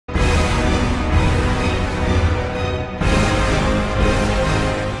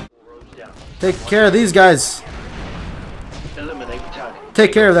Take care of these guys.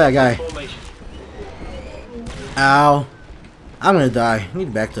 Take care of that guy. Ow. I'm gonna die. I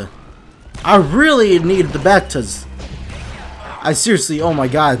need Bacta. I really need the Bactas. I seriously, oh my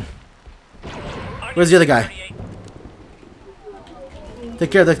god. Where's the other guy?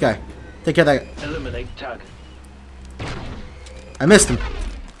 Take care of that guy. Take care of that guy. Eliminate target. I missed him.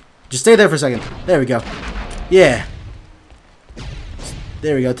 Just stay there for a second. There we go. Yeah.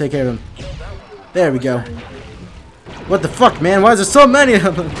 There we go. Take care of him. There we go. What the fuck, man? Why is there so many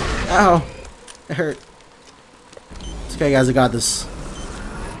of them? Ow. It hurt. It's okay, guys. I got this.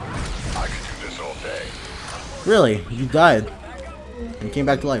 I could do this all day. Really? You died. And came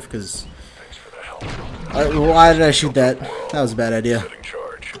back to life because... Thanks for the help. Why did I shoot that? That was a bad idea. Setting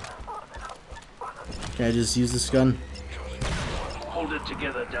charge. Can I just use this gun? Hold it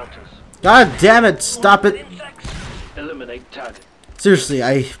together, Deltas. God damn it! Stop it! Eliminate target. Seriously,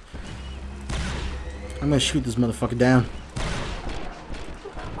 I'm gonna shoot this motherfucker down.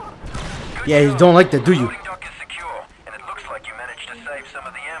 Yeah, you don't like that, do you? Loading dock is secure, and it looks like you managed to save some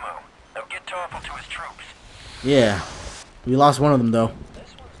of the ammo. Now get Tarful to his troops. Yeah. We lost one of them, though.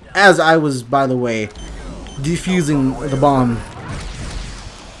 As I was, by the way, defusing the bomb.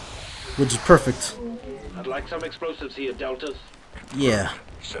 Which is perfect. I'd like some explosives here, Deltas. Yeah.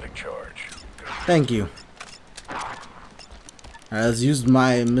 Setting charge. Thank you. Alright, let's use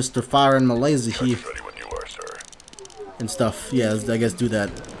my Mr. Fire in Malaysia here. Ready when you are, sir. And stuff. Yeah, I guess do that.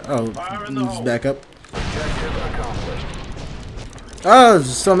 Oh, let's back up. Oh,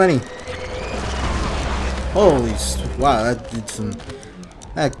 there's so many. Holy, wow, that did some.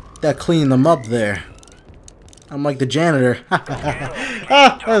 That cleaned them up there. I'm like the janitor.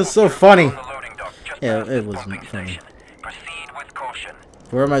 Ah, that was so funny. Yeah, it wasn't funny. Proceed with caution.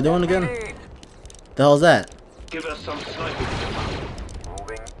 Where am I doing again? The hell is that? Give us some sniping.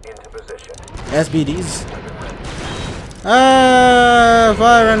 Moving into position. SBDs? Ah,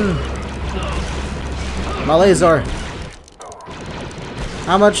 firing. My laser.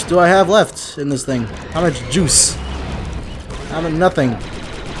 How much do I have left in this thing? How much juice? How much? Nothing.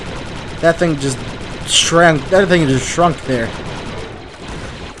 That thing just shrank. That thing just shrunk there.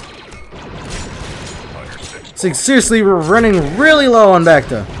 So seriously, we're running really low on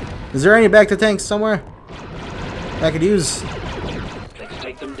Bacta. Is there any Bacta tanks somewhere I could use? Let's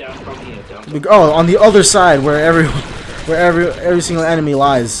take them down from here, Deltas. Oh, on the other side, where every single enemy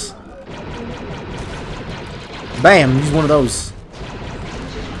lies. Bam! Use one of those.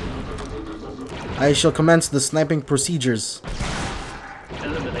 I shall commence the sniping procedures.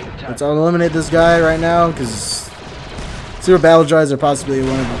 Eliminate target. Let's eliminate this guy right now, because Super Battle Droids are possibly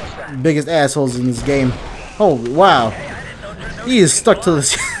one of the biggest assholes in this game. Oh, wow. He is stuck to the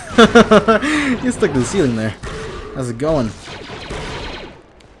he's stuck to the ceiling there. How's it going?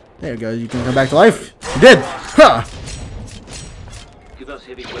 There you go. You can come back to life. You did! Huh! Give us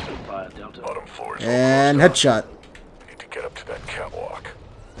heavy weapon fire, Delta. Bottom floor is And almost headshot. done. Need to get up to that catwalk.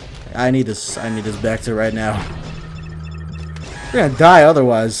 I need this Bacta right now. We're gonna die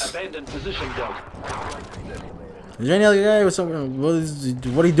otherwise. Abandon position, Delta. Is there any other guy with some?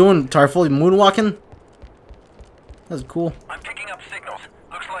 What are you doing, Tarful? You moonwalking? That's cool. I'm picking up signals.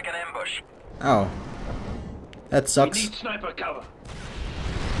 Looks like an ambush. Oh, that We sucks. need sniper cover.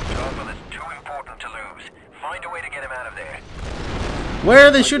 Tarful is too important to lose. Find a way to get him out of there. Where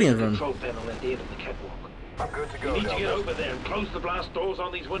are they shooting it from? Control panel at the end of the catwalk. I'm good to We go, need to get Delta. over there and close the blast doors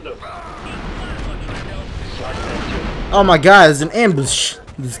on these windows. Slide that Oh my god, it's an ambush.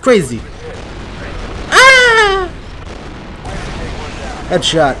 It's crazy. Ah!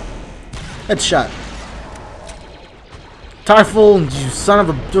 Headshot. Headshot. Tarful, you son of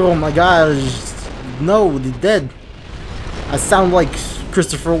a... Oh my god. No, they're dead. I sound like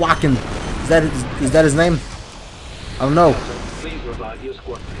Christopher Walken. Is that his name? I don't know. too. Please revive your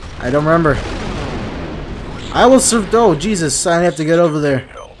squad mate. I don't remember. I will serve... Oh, Jesus. I have to get over there.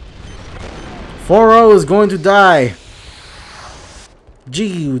 4-0 is going to die.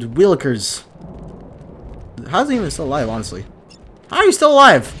 Gee, Willikers. How's he even still alive, honestly? How are you still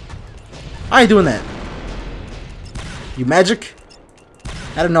alive? How are you doing that? You magic?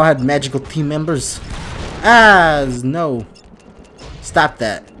 I don't know how to magical team members. Ah, no. Stop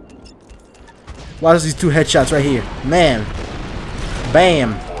that. Why is these two headshots right here? Man.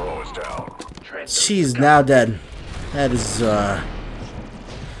 Bam. 4-0 is down. She's now dead. That is, I'm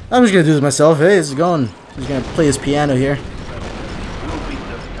just gonna do this myself. Hey, it's going. I'm just gonna play his piano here. We'll beat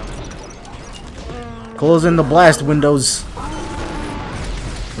those guns. Closing the blast windows.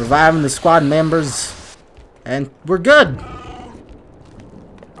 Reviving the squad members. And we're good.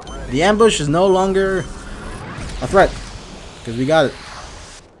 The ambush is no longer a threat. Because we got it.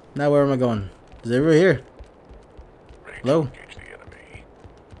 Now where am I going? Is it over here? Hello? Engage the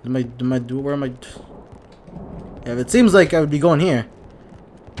enemy. Where am I? Yeah, it seems like I would be going here.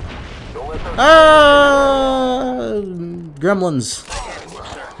 Don't let them Ah! Gremlins.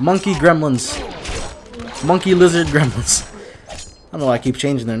 Monkey gremlins. Monkey lizard gremlins. I don't know why I keep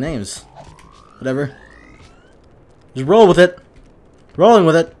changing their names. Whatever. Just roll with it. Rolling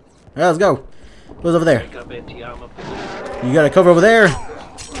with it. Yeah, let's go. What's over there? Pick up anti-armor position. You gotta cover over there.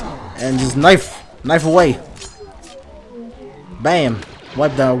 And just knife away. Bam.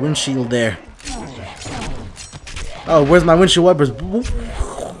 Wipe the windshield there. Oh, where's my windshield wipers?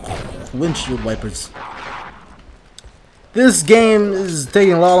 Windshield wipers. This game is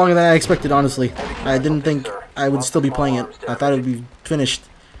taking a lot longer than I expected, honestly. I didn't think I would still be playing it. I thought it would be finished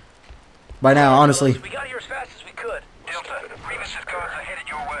by now, honestly. We got here as fast as we could. Delta, Revis's cars are headed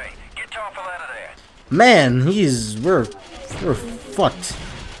your way. Get Toffel out of there. Man, we're fucked.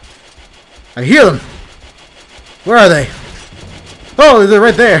 I hear them. Where are they? Oh, they're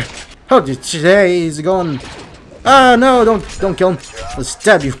right there. Oh, he's going. Ah, no, don't kill him. Let's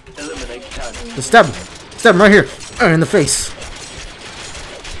stab you. Eliminate target. Let's stab him. Stab him right here. In the face.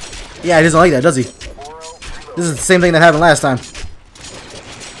 Yeah, he doesn't like that, does he? This is the same thing that happened last time.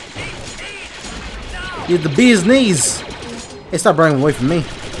 He had the bee's knees. Hey, stop running away from me.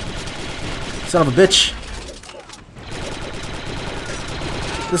 Son of a bitch.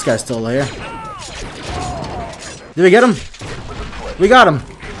 This guy's still there. Did we get him? We got him.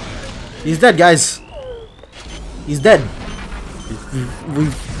 He's dead, guys. He's dead. We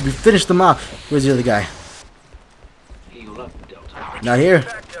finished him off. Where's the other guy? Heal up, Delta. Not here.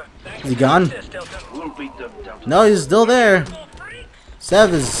 Is he gone? We'll beat them, Delta. No, he's still there.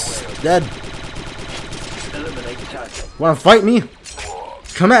 Sev is dead. Eliminate target. Wanna fight me?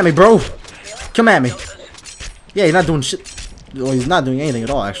 Come at me, bro. Come at me. Yeah, he's not doing shit. Well, he's not doing anything at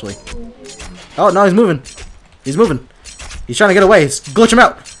all, actually. Oh, no, he's moving. He's moving. He's trying to get away. Glitch him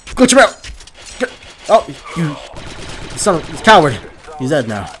out. Glitch him out. Oh, you son of a coward. He's dead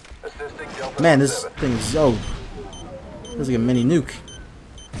now. Man, this thing is so... It's like a mini nuke.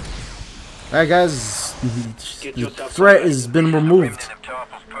 Alright, guys. The threat has been removed.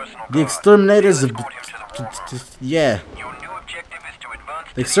 The exterminators have... Yeah.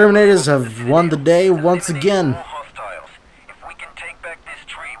 The exterminators have won the day once again. If we can take back this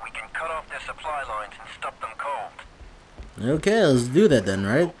tree, we can cut off their supply lines and stop them cold. Okay, let's do that then,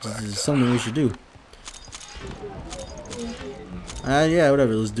 right? This is something we should do. Yeah,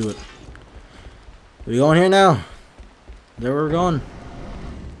 whatever, let's do it. Are we going here now? There we're going.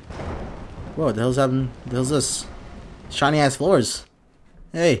 Whoa, what the hell's happening? What the hell's this? Shiny ass floors.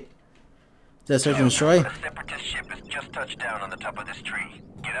 Hey. Is that search and destroy? A separatist ship has just touched down on the top of this tree.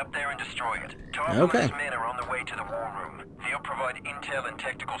 Get up there and destroy it. Okay. His men are on the way to the war room. They'll provide intel and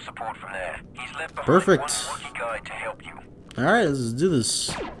technical support from there. He's left behind Perfect. one Wookiee guide to help you. Alright, let's do this.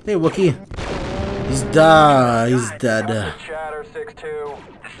 Hey, Wookie. He's dead. He's dead. Chatter 6-2.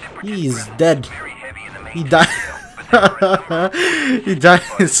 He's dead. Very heavy in the main He died. He died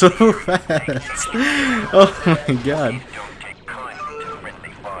so fast. Oh my god. don't take kindly to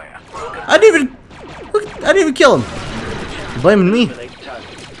friendly fire. I didn't even kill him. You blaming me? Eliminate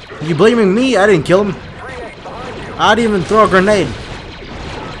target. You blaming me? I didn't kill him. I didn't even throw a grenade.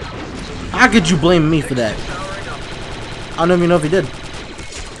 How could you blame me for that? I don't even know if he did.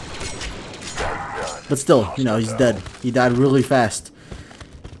 But still, you know, he's dead. He died really fast.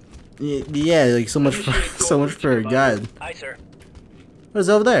 Yeah, like so much for a guy. Aye, sir. What is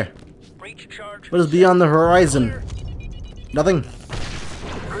over there? Breach charge. What is beyond the horizon? Nothing?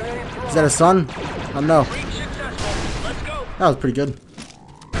 Is that a sun? Oh no. Breach successful. Let's go. That was pretty good.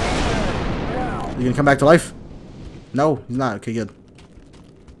 You gonna come back to life? No, he's not. Okay, good.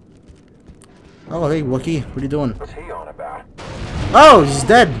 Oh, hey, Wookie. What are you doing? What's he on about? Oh, he's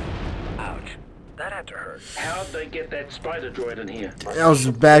dead. Ouch. That had to hurt. How'd they get that spider droid in here? That was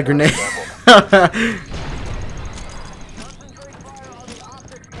a bad grenade.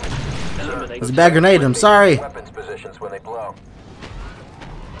 Eliminate It's a bad grenade. I'm sorry. Weapons positions when they blow.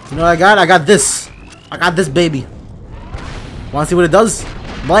 You know what I got? I got this. I got this baby. Wanna see what it does?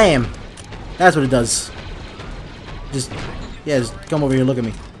 Blam. That's what it does. Just, yeah, just come over here. Look at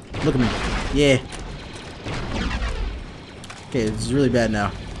me. Look at me. Yeah. Okay, it's really bad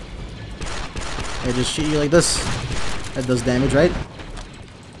now. I just shoot you like this. That does damage, right?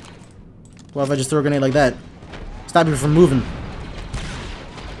 What if I just throw a grenade like that? Stop you from moving.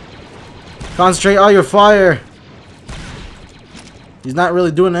 Concentrate all your fire. He's not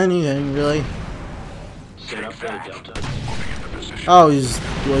really doing anything, really. Get up there, Delta. Oh,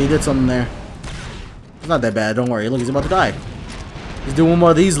 well, he did something there. It's not that bad. Don't worry. Look, he's about to die. Just do one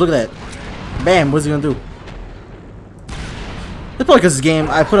more of these. Look at that. Bam. What's he gonna do? It's probably because this game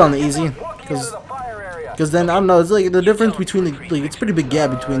I put on the easy. Because then I don't know. It's like the difference between the, like, it's a pretty big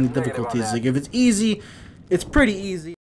gap between the difficulties. Like if it's easy, it's pretty easy.